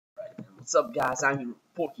What's up, guys? I'm your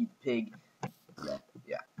Porky the Pig.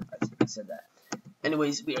 Yeah, I said that.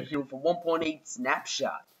 Anyways, we are here for 1.8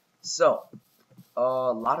 Snapshot. So, a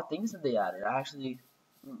lot of things that they added.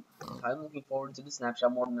 I'm looking forward to the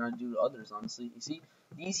Snapshot more than I do others, honestly. You see,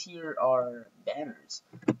 these here are banners.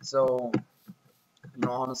 So,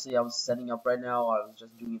 honestly, I was setting up right now. I was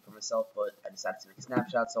just doing it for myself, but I decided to make a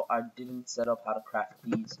Snapshot, so I didn't set up how to craft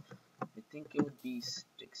these. I think it would be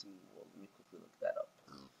sticks and wool. Let me quickly look that up.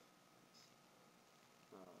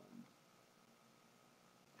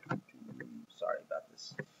 Sorry about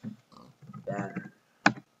this. Banner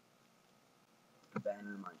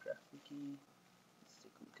Minecraft wiki. Let's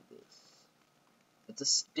take a look at this. It's a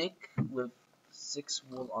stick with 6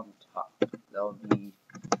 wool on top. That would be.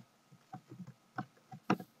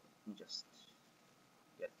 Let me just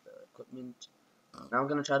get the equipment. Now I'm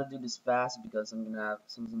gonna try to do this fast because someone's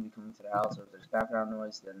gonna be coming to the house, or if there's background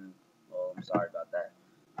noise, then well, I'm sorry about that.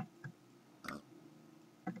 Alright.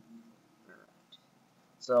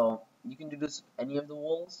 So you can do this with any of the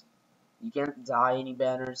wools. You can't dye any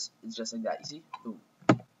banners. It's just like that. You see? Boom.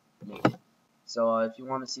 Made it. So if you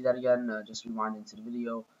want to see that again, just rewind into the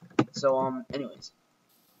video. So anyways,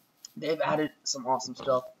 they've added some awesome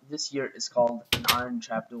stuff. This year is called an iron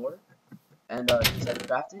trapdoor, and here's how to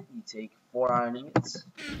craft it. You take 4 iron ingots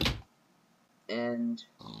and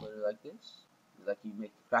put it like this. Like you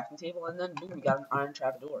make the crafting table, and then boom, you got an iron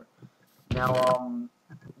trapdoor. Now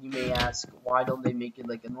you may ask, why don't they make it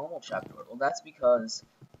like a normal trapdoor? Well, that's because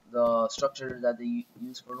the structure that they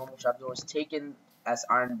use for normal trapdoors is taken as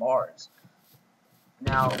iron bars.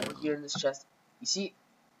 Now, over here in this chest, you see,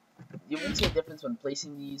 you won't see a difference when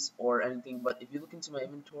placing these or anything, but if you look into my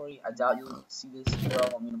inventory, I doubt you'll see this. Well,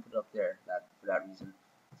 I'm going to put it up there for that reason.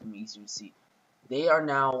 It's going to be easier to see. They are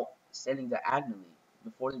now standing diagonally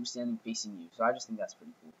before they were standing facing you, so I just think that's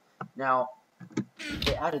pretty cool. Now,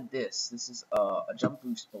 they added this. This is a jump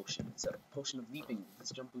boost potion. It's a potion of leaping.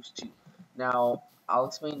 This jump boost too. Now, I'll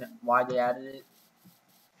explain why they added it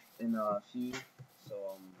in a few. So,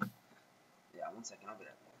 yeah, 1 second, I'll be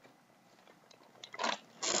right back.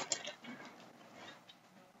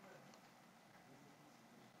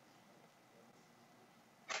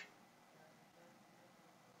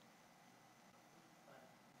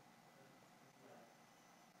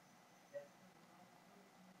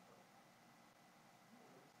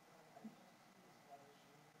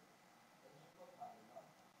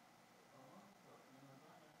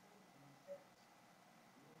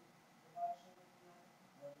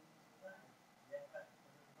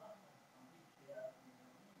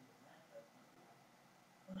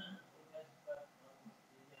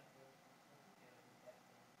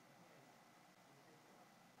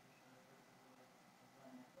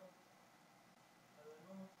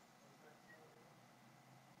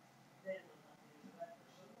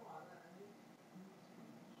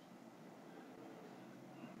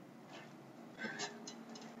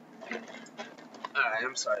 Alright,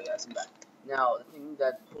 I'm sorry guys, I'm back. Now, the thing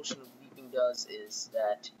that Potion of Leaping does is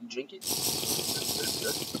that you drink it,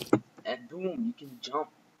 and boom, you can jump.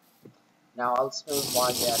 Now, I'll explain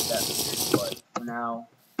why they added that later, but for now,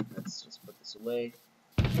 let's just put this away.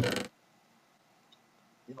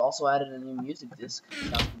 They've also added a new music disc. It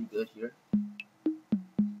sounds pretty good here.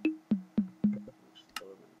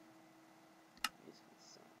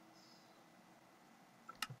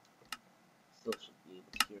 Still should be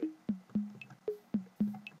able to hear it.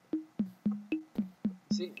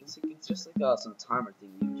 See, it's just like some timer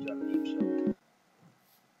thing you usually on the game show.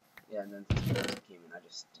 Yeah, and then this music came in. I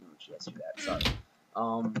just didn't want you guys to do that. Sorry.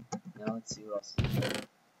 Now let's see what else.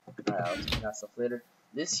 Alright, I'll explain that stuff later.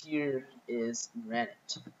 This here is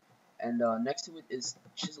granite, and next to it is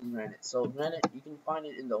chiseled granite. So granite, you can find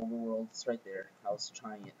it in the overworld. It's right there. I was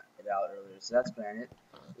trying it out earlier. So that's granite.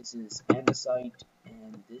 This is andesite,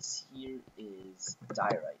 and this here is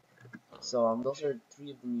diorite. So those are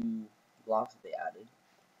 3 of the new blocks that they added.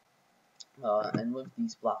 And with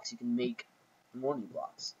these blocks, you can make more new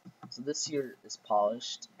blocks. So this here is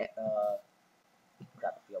polished. I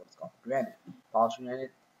forgot what it's called. Granite,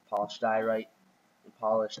 polished diorite, and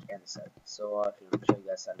polished andesite. So here, let me show you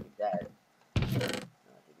guys how to make that. Here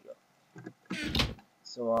we go.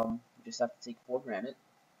 So you just have to take 4 granite,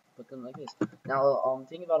 put them like this. Now the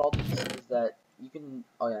thing about all these is that you can.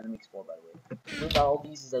 Oh yeah, that makes 4 by the way. The thing about all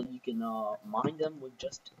these is that you can mine them with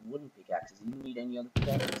just wooden pickaxes. You don't need any other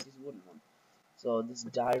pickaxes. These wooden one. So this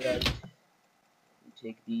diorite, you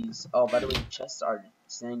take these. Oh, by the way, the chests are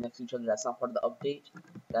standing next to each other. That's not part of the update.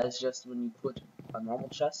 That is just when you put a normal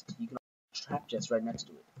chest, you can trap chest right next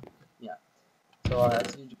to it. Yeah. So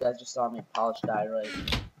as you guys just saw me polish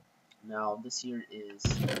diorite. Now this here is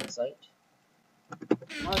andesite.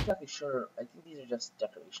 I'm not exactly sure. I think these are just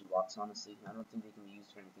decoration blocks, honestly. I don't think they can be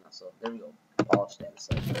used for anything else. So there we go. Polish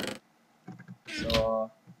andesite.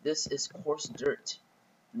 So this is coarse dirt.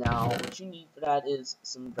 Now what you need for that is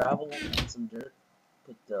some gravel and some dirt.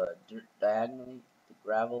 Put the dirt diagonally, the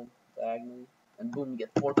gravel diagonally, and boom, you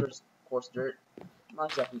get coarse dirt. I'm not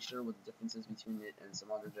exactly sure what the difference is between it and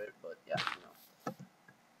some other dirt, but yeah,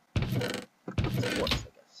 it's coarse,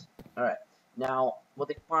 I guess. Alright, now, what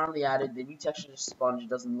they finally added, they retextured the sponge. It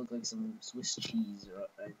doesn't look like some Swiss cheese or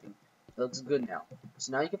anything. It looks good now.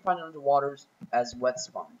 So now you can find it underwater as wet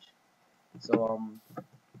sponge. So,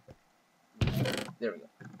 there we go.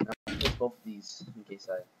 Now, I place both of these in case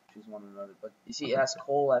I choose one or another. But you see, it has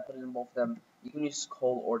coal. I put it in both of them. You can use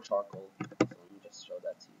coal or charcoal. So let me just show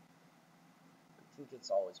that to you. I think it's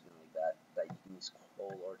always been like that. That you can use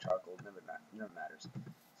coal or charcoal. It never matters.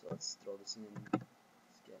 So let's throw this in.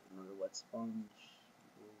 Let's get another wet sponge.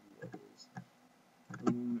 Boom, there it is.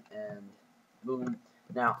 Boom and boom.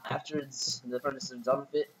 Now, after the furnace is done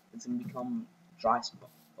with it, it's gonna become dry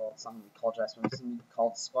sponge. Well, it's not gonna be called dry sponge. It's gonna be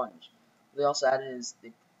called sponge. What they also added is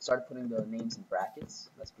they started putting the names in brackets.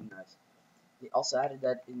 That's pretty nice. They also added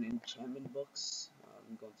that in enchantment books.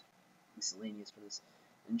 I'm going to miscellaneous for this.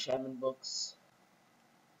 Enchantment books.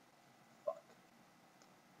 Fuck.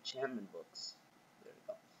 Enchantment books. There we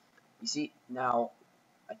go. You see, now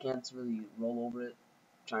I can't really roll over it.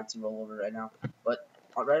 I'm trying to roll over it right now. But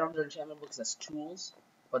right under enchantment books, that's tools.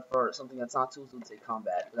 But for something that's not tools, it would say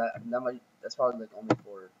combat. That's probably like only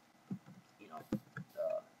for, you know,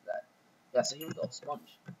 that. Yeah. So here we go.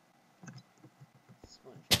 Sponge.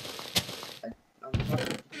 I'm not sure if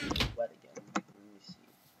you can make it wet again. Let me see.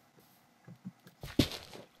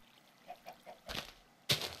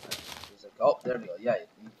 It's like, oh, there we go. Yeah,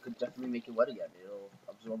 you could definitely make it wet again. It'll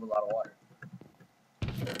absorb a lot of water.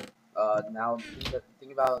 Now, the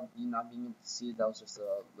thing about you not being able to see it, that was just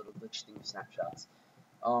a little glitch thing with snapshots.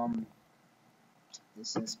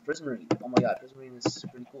 This is Prismarine. Oh my god, Prismarine is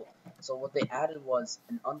pretty cool. So what they added was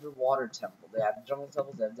an underwater temple. They have jungle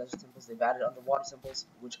temples, they have desert temples, they've added underwater temples,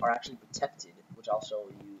 which are actually protected, which I'll show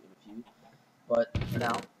you in a few. But for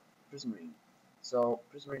now, Prismarine. So,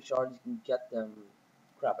 Prismarine shards, you can get them...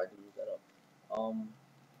 Crap, I didn't look that up.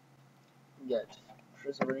 You get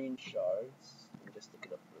Prismarine shards. Let me just look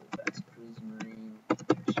it up really fast. Prismarine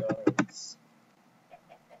shards.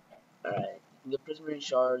 Alright, you can get Prismarine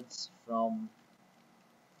shards from...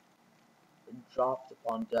 dropped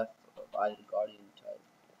upon death of either guardian type.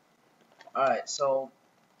 Alright, so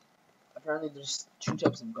apparently there's two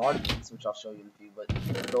types of guardians, which I'll show you in a few, but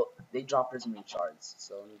they drop prismarine shards.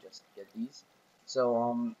 So let me just get these.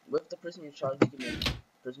 So with the prismarine shards you can make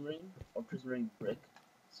prismarine or prismarine brick.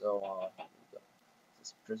 So here we go. This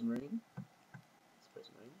is prismarine. It's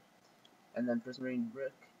prismarine. And then prismarine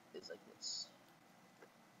brick is like this.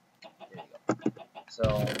 There you go.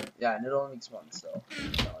 So yeah, and it only makes one, so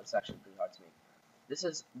it's actually pretty hard to make. This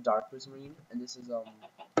is dark prismarine, and this is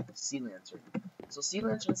sea lantern. So sea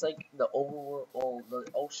lantern is like the overworld, the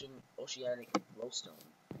oceanic glowstone.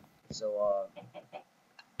 So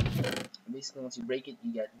basically once you break it,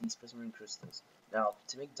 you get these prismarine crystals. Now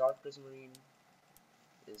to make dark prismarine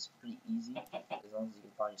is pretty easy, as long as you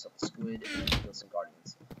can find yourself a squid and kill some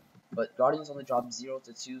guardians. But guardians only drop 0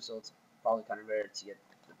 to 2, so it's probably kind of rare to get.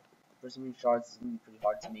 Prismarine shards is going to be pretty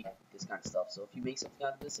hard to make this kind of stuff. So if you make something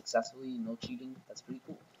out of this successfully, no cheating, that's pretty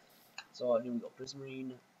cool. So here we go.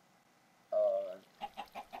 Prismarine,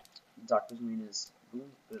 dark prismarine is boom,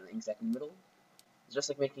 put an exact in the middle. It's just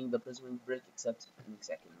like making the prismarine brick, except an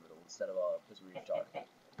exact in the middle instead of a prismarine shard.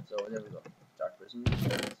 So there we go. Dark prismarine.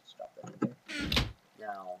 Let's drop that in there.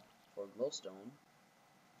 Now for glowstone,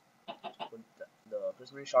 put the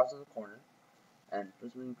prismarine shards in the corner and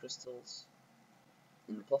prismarine crystals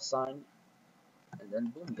in the plus sign, and then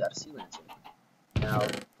boom, you got a sea lantern. Now,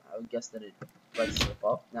 I would guess that it lets slip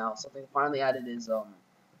up. Now, something finally added is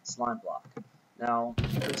slime block. Now,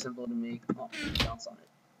 pretty simple to make. Oh, bounce on it.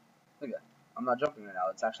 Look at that. I'm not jumping right now.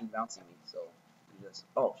 It's actually bouncing me. So you just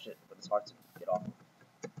shit, but it's hard to get off of.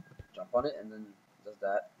 Jump on it and then it does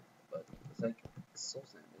that. But it's like soul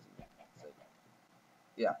sand, isn't it? It's like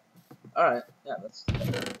yeah. All right. Yeah, that's cool.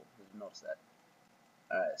 Didn't notice that.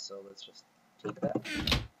 All right, so let's just take that.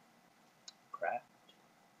 Craft.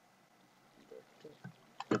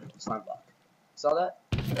 Slime block. Saw that?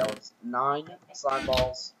 That was 9 slime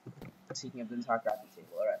balls taking up the entire crafting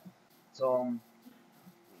table. Alright. So, let me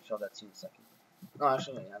show that to you in a second. No,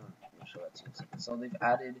 actually, I don't let me show that to you in a second. So, they've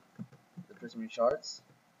added the prismarine shards,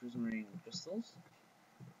 prismarine crystals.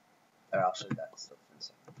 Alright, I'll show you that stuff in a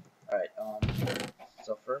second. Alright,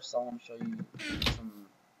 so first I want to show you some.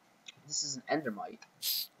 This is an endermite.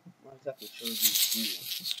 I'm not exactly sure what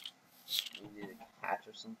these do. Maybe they hatch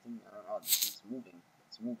or something. I don't know. It's moving.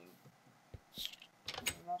 It's moving.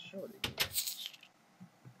 I'm not sure what they do.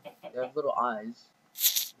 They have little eyes.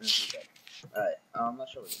 Alright, I'm not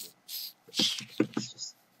sure what they do. Let's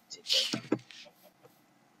just take care of them.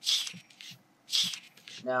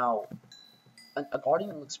 Now, a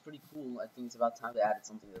guardian looks pretty cool. I think it's about time they added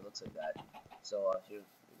something that looks like that. So, here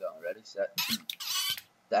we go. Ready, set.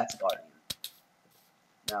 That's a guardian.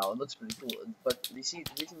 Now, it looks pretty cool. But, you see,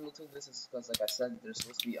 the reason it looks like this is because, like I said, they're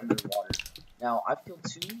supposed to be underwater. Now, I've killed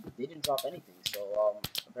 2. They didn't drop anything. So,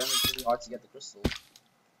 apparently it's really hard to get the crystals.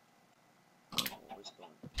 Oh, where's it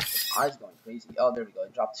going? His eye's going crazy. Oh, there we go.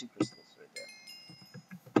 It dropped 2 crystals right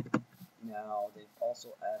there. Now, they've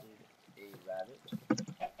also added a rabbit.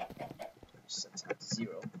 Set time to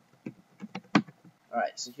 0.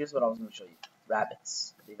 Alright, so here's what I was going to show you.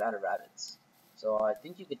 Rabbits. They've added rabbits. So I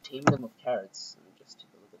think you could tame them with carrots. Let me just take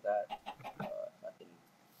a look at that. If I can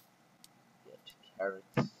get carrots,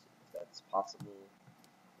 if that's possible.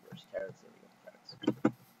 Where's carrots? There we go. Carrots.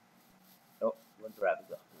 Oh, where'd the rabbit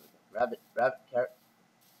go? There we go. Rabbit, rabbit, carrot.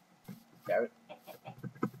 Carrot.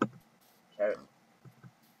 Carrot.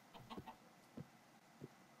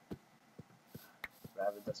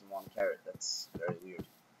 Rabbit doesn't want carrot. That's very weird.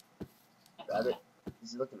 Rabbit.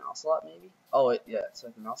 Is it like an ocelot, maybe? Oh, wait, yeah, it's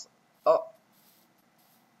like an ocelot. Oh!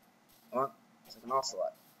 What? It's like an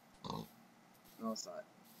ocelot. No, it's not.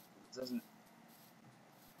 It doesn't...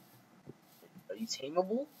 Are you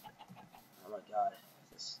tameable? Oh my god.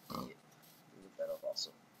 This idiot. Move that up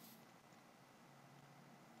also.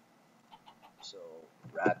 So,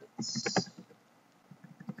 rabbits.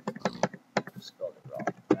 Spelled it wrong.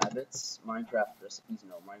 Rabbits. Minecraft recipes.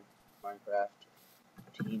 No, Minecraft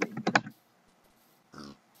taming.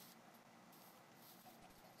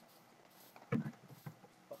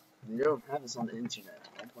 They don't have this on the internet.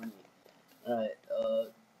 1.8. Alright,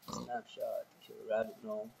 Snapshot. Kill a rabbit.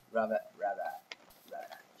 No. Rabbit. There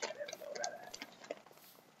we go, rabbit.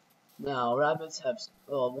 Now, rabbits have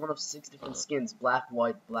one of 6 different skins. Black,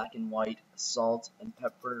 white, black and white, salt, and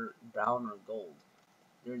pepper, brown, or gold.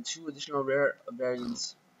 There are 2 additional rare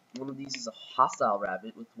variants. One of these is a hostile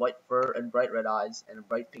rabbit with white fur and bright red eyes and a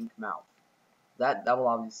bright pink mouth. That will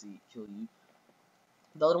obviously kill you.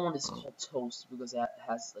 The other one is called Toast because it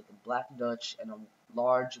has like a black Dutch and a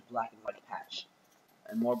large black and white patch,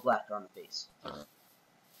 and more black on the face.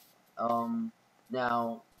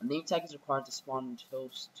 Now a name tag is required to spawn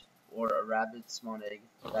Toast or a rabbit spawn egg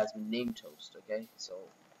that has been named Toast. Okay, so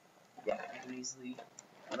yeah, you can easily.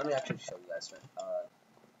 Let me actually show you guys. Right?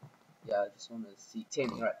 Yeah, I just want to see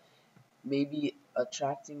taming. Right, maybe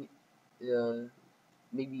attracting it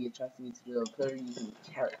to the player using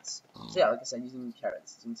carrots. So yeah, like I said, using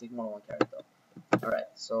carrots. It's gonna take more than 1 carrot though. Alright,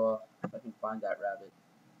 so if I can find that rabbit.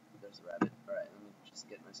 There's the rabbit. Alright, let me just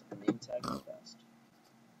get myself a name tag real fast.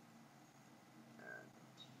 And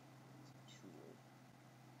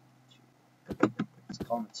tool. Let's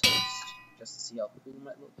call him Toast. Just to see how cool he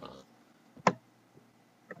might look.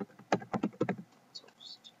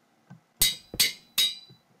 Toast.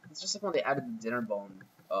 It's just like when they added the dinner bone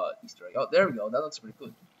Easter egg. Oh, there we go. That looks pretty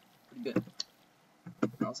good. Pretty good.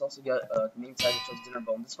 Now let's also get a name tag that shows dinner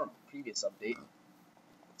bone. This is from a previous update.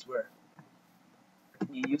 It's where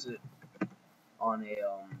you use it on a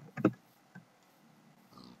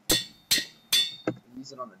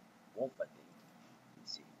wolf, I think. Let me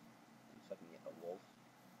see if I can get a wolf.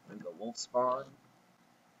 There we go, wolf spawn.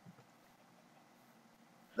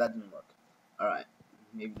 That didn't work. Alright.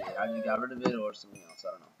 Maybe they either got rid of it or something else,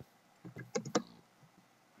 I don't know.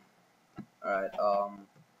 Alright,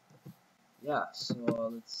 yeah, so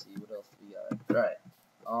let's see what else we got. Alright.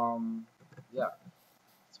 Yeah.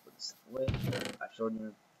 Let's put this away. I showed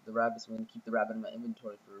you the rabbits. I'm gonna keep the rabbit in my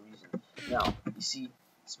inventory for a reason. Now, you see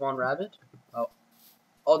spawn rabbit?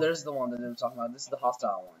 Oh, there's the one that they were talking about. This is the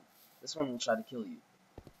hostile one. This one will try to kill you.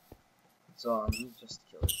 So let me just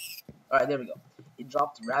kill it. Alright, there we go. It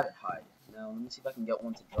dropped rabbit hide. Now let me see if I can get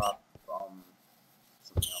one to drop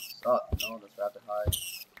something else. Oh no, that's rabbit hide.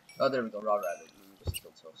 Oh, there we go, raw rabbit. Let me just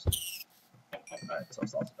kill Toast. Alright,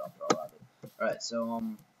 Toast also dropped raw rabbit. Alright, so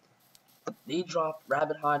they drop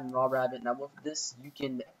rabbit hide and raw rabbit. Now with this you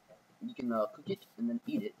can cook it and then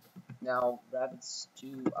eat it. Now rabbits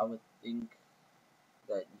too, I would think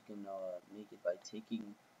that you can make it by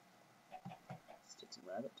taking, let's take some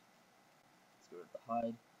rabbit, let's get rid of the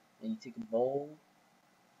hide, and you take a bowl,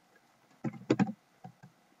 yeah,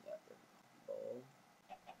 bowl.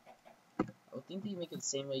 I would think that you make it the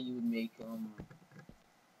same way you would make, let me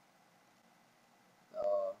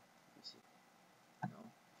see, no,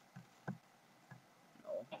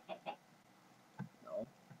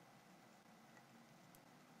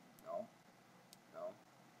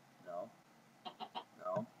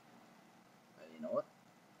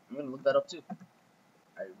 look that up too.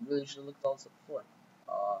 I really should have looked all this up before.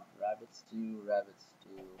 Rabbits do, rabbits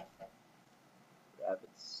do,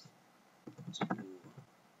 rabbits do.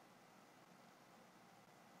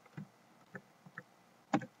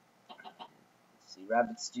 Let's see,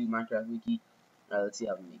 rabbits do Minecraft wiki. Let's see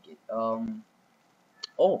how we make it.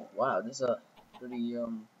 Oh wow, this is a pretty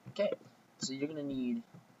okay. So you're gonna need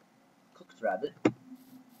cooked rabbit. You're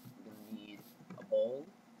gonna need a bowl.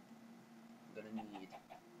 You're gonna need.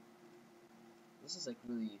 This is like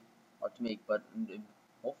really hard to make, but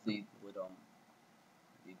hopefully would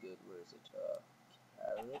be good. Where is it?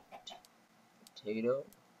 Carrot, potato,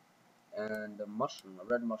 and a mushroom, a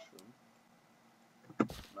red mushroom. I'm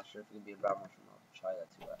not sure if it can be a brown mushroom. I'll try that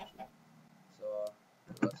too actually. So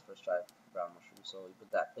let's first try brown mushroom. So you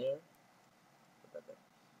put that there. Put that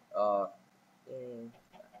there.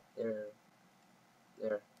 There,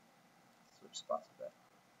 there. Switch spots with that.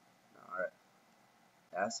 No, alright.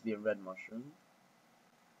 It has to be a red mushroom.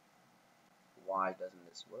 Why doesn't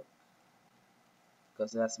this work?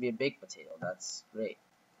 Because it has to be a baked potato. That's great.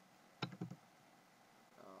 There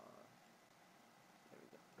we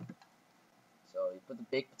go. So you put the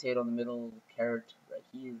baked potato in the middle, carrot right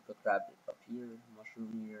here, cooked rabbit up here,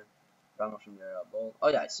 mushroom here, brown mushroom there, bowl. Oh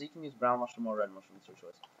yeah, so you can use brown mushroom or red mushroom, it's your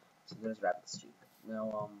choice. So there's rabbit stew.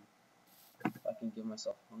 Now, if I can give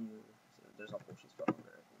myself hunger, so there's no potions for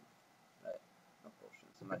hunger, I think. Right? No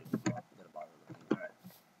potions. I might even get a bottle looking. Alright.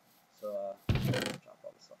 So, drop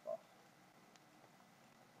all this stuff off.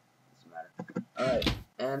 Doesn't matter. Alright.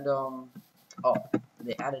 And, oh,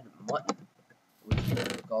 they added mutton, which you can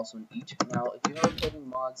look also in each. Now, if you've ever played in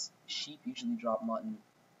mods, sheep usually drop mutton.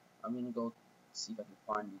 I'm gonna go see if I can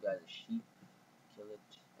find you guys a sheep, kill it,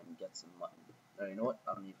 and get some mutton. Alright, you know what?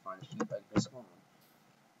 I don't need to find a sheep, I can just spawn one.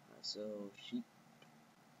 Alright, so, sheep,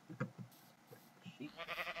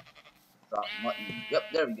 drop mutton. Yep,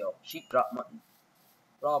 there we go. Sheep drop mutton.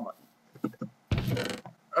 Raw mutton.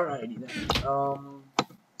 Alrighty then. Oh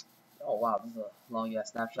wow, this is a long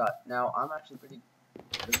ass snapshot. Now I'm actually pretty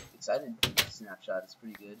excited for this snapshot. It's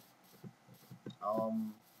pretty good.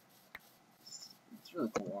 It's really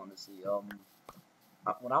cool, honestly.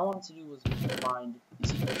 What I wanted to do was find. You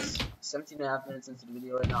see, it's 17.5 minutes into the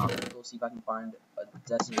video right now. I'm gonna go see if I can find a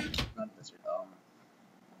desert, not a desert.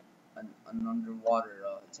 An underwater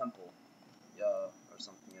temple, or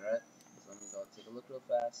something, right? So I'm gonna go take a look real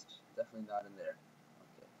fast. Definitely not in there.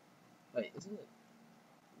 Okay. Wait, isn't it?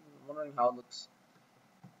 I'm wondering how it looks.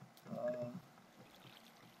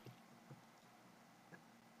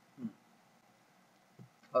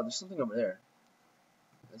 Oh, there's something over there.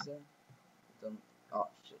 Is there? Oh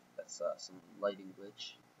shit, that's some lighting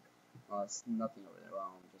glitch. It's nothing over there.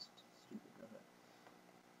 Well, I'm just stupid. Okay.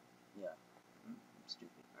 Yeah, I'm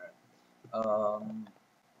stupid. Alright.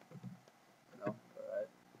 No, alright.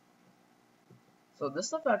 So this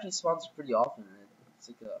stuff actually spawns pretty often. It's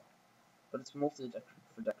like but it's mostly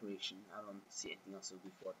for decoration. I don't see anything else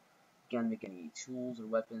before. Can't make any tools or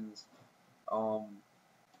weapons.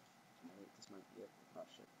 This might be it. Oh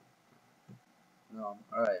shit. No,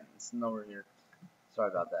 alright, it's nowhere here. Sorry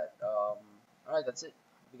about that. Alright, that's it.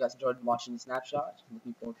 If you guys enjoyed watching the snapshot,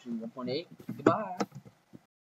 looking forward to 1.8. Goodbye.